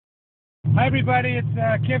Hi everybody, it's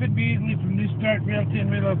Kevin Beasley from New Start Realty and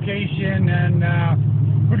Relocation, and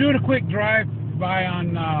we're doing a quick drive by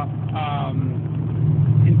on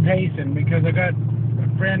in Payson because I got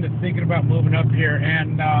a friend that's thinking about moving up here,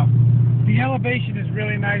 and the elevation is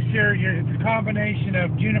really nice here. It's a combination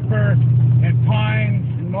of juniper and pines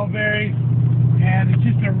and mulberries, and it's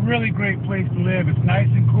just a really great place to live. It's nice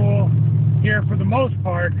and cool here for the most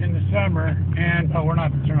part in the summer, and we're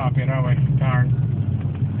not turned off yet, are we? Darn.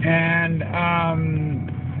 And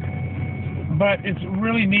but it's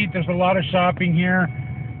really neat. There's a lot of shopping here.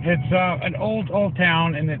 It's an old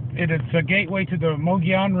town, and it's a gateway to the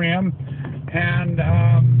Mogollon Rim, and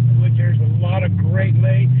which there's a lot of great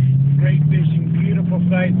lakes, great fishing, beautiful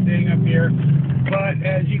sightseeing up here. But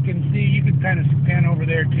as you can see, you can kind of pan over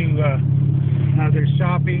there too. There's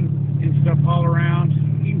shopping and stuff all around.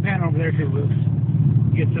 You can pan over there too, Luke.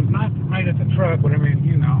 Get some, not right at the truck, but I mean,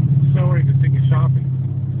 you know, so where you can take your shopping.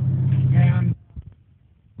 And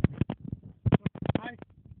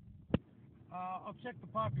I'll check the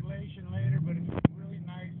population later, but it's a really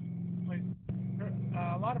nice place.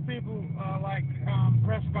 A lot of people like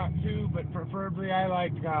Prescott too, but preferably I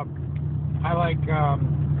like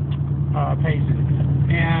Payson.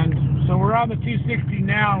 And so we're on the 260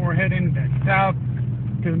 now, and we're heading south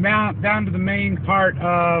to the down to the main part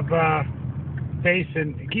of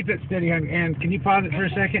Payson. Keep it steady, and can you pause it for a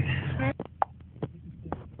second?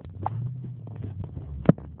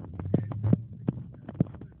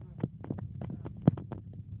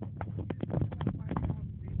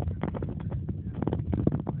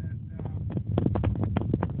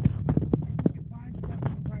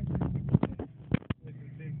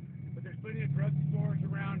 Drugstores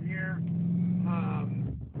around here. A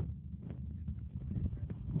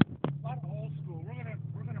lot of old school. We're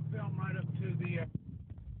gonna film right up to the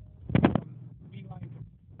beeline.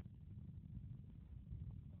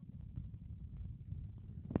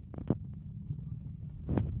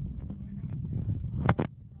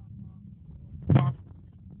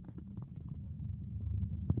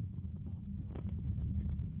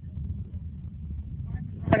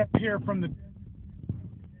 Right up here from the.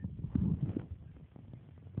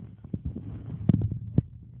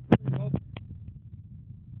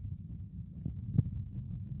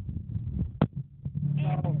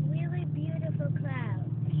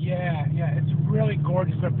 Yeah, it's really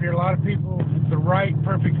gorgeous up here. A lot of people, it's the right,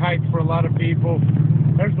 perfect height for a lot of people.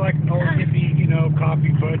 There's like an old hippie, you know,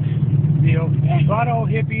 coffee butts deal. A lot of old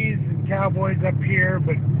hippies and cowboys up here,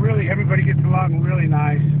 but really everybody gets along really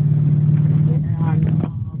nice. And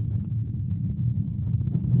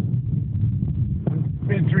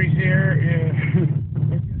dispensaries here.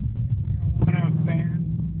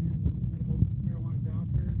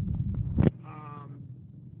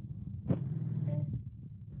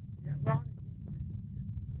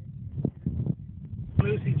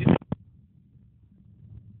 Lucy just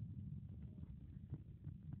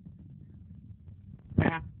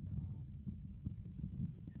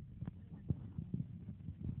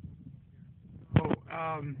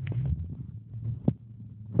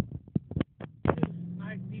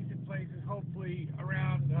nice, decent places. Hopefully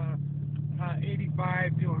around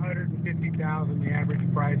 85 to 150,000. The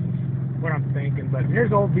average price is what I'm thinking. But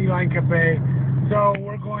here's Old Beeline Cafe. So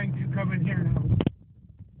we're going to come in here now.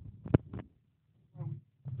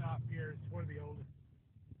 Stop here. It's one of the oldest.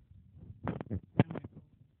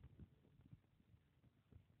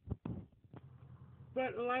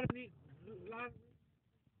 But a lot of you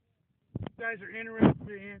guys are interested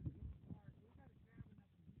in.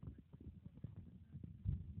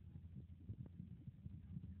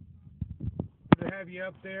 To have you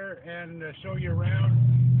up there and show you around.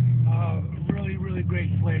 Really, really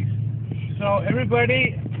great place. So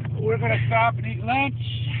everybody, we're gonna stop and eat lunch.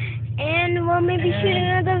 And we'll maybe shoot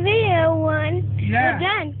another video when we're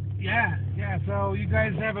done. Yeah. So you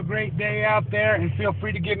guys have a great day out there, and feel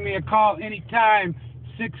free to give me a call anytime.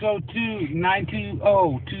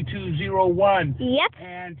 602-920-2201. Yep.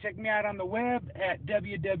 And check me out on the web at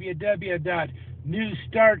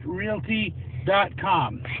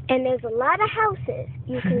www.newstartrealty.com. And there's a lot of houses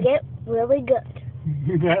you can get really good.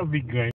 That'll be great.